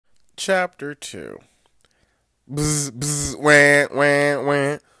Chapter 2. Bzz, bzz, wah, wah,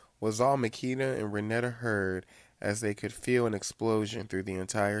 wah, was all Makeda and Renetta heard as they could feel an explosion through the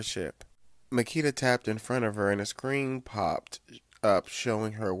entire ship. Makeda tapped in front of her and a screen popped up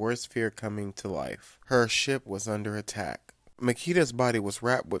showing her worst fear coming to life. Her ship was under attack. Makeda's body was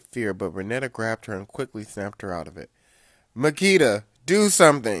wrapped with fear, but Renetta grabbed her and quickly snapped her out of it. Makeda, do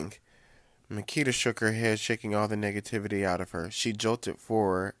something! Makeda shook her head, shaking all the negativity out of her. She jolted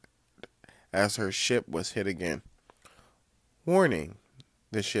forward as her ship was hit again. Warning,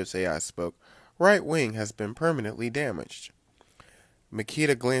 the ship's AI spoke. Right wing has been permanently damaged.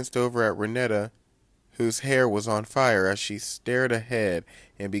 Makeda glanced over at Renetta, whose hair was on fire as she stared ahead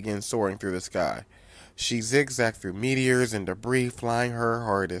and began soaring through the sky. She zigzagged through meteors and debris, flying her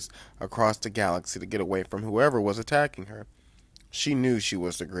hardest across the galaxy to get away from whoever was attacking her. She knew she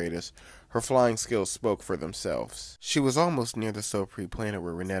was the greatest. Her flying skills spoke for themselves. She was almost near the SoPre planet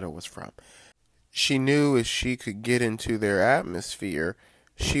where Renetta was from. She knew if she could get into their atmosphere,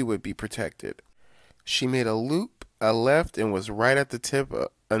 she would be protected. She made a loop, a left, and was right at the tip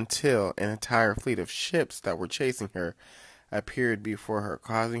until an entire fleet of ships that were chasing her appeared before her,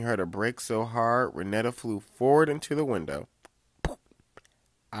 causing her to brake so hard Renetta flew forward into the window.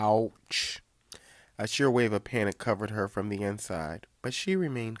 Ouch. A sheer wave of panic covered her from the inside, but she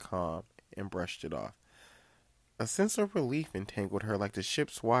remained calm and brushed it off. A sense of relief entangled her like the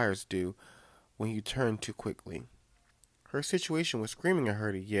ship's wires do when you turn too quickly. Her situation was screaming at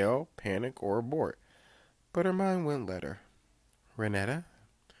her to yell, panic, or abort, but her mind wouldn't let her. Renetta?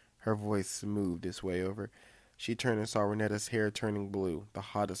 Her voice moved its way over. She turned and saw Renetta's hair turning blue, the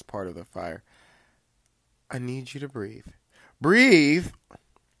hottest part of the fire. I need you to breathe. Breathe?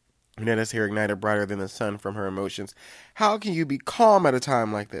 Renetta's hair ignited brighter than the sun from her emotions. How can you be calm at a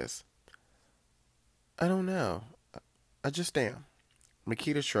time like this? I don't know. I just am.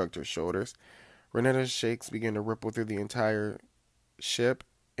 Makeda shrugged her shoulders. Renetta's shakes began to ripple through the entire ship,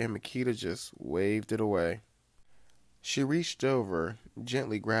 and Makeda just waved it away. She reached over,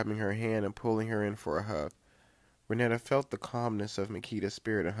 gently grabbing her hand and pulling her in for a hug. Renetta felt the calmness of Makeda's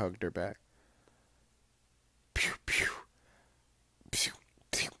spirit and hugged her back. Pew, pew. Pew,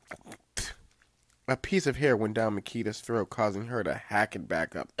 pew, pew. A piece of hair went down Makeda's throat, causing her to hack it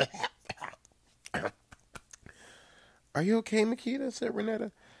back up. Are you okay, Makeda? Said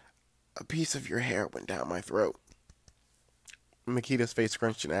Renetta. A piece of your hair went down my throat. Makeda's face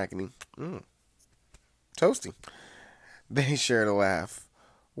scrunched in agony. Toasty. They shared a laugh.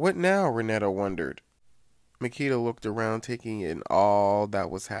 What now? Renetta wondered. Makeda looked around, taking in all that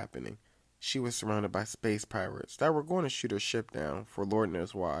was happening. She was surrounded by space pirates that were going to shoot her ship down, for Lord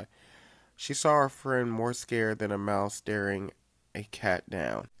knows why. She saw her friend more scared than a mouse staring a cat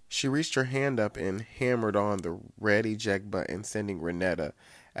down. She reached her hand up and hammered on the red eject button, sending Renetta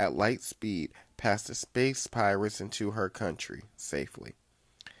at light speed past the space pirates into her country safely.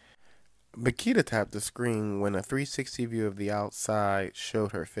 Makeda tapped the screen when a 360 view of the outside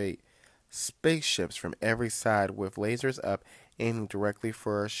showed her fate. Spaceships from every side with lasers up aiming directly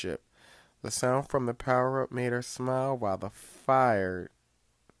for her ship. The sound from the power-up made her smile while the fire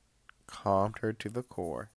calmed her to the core.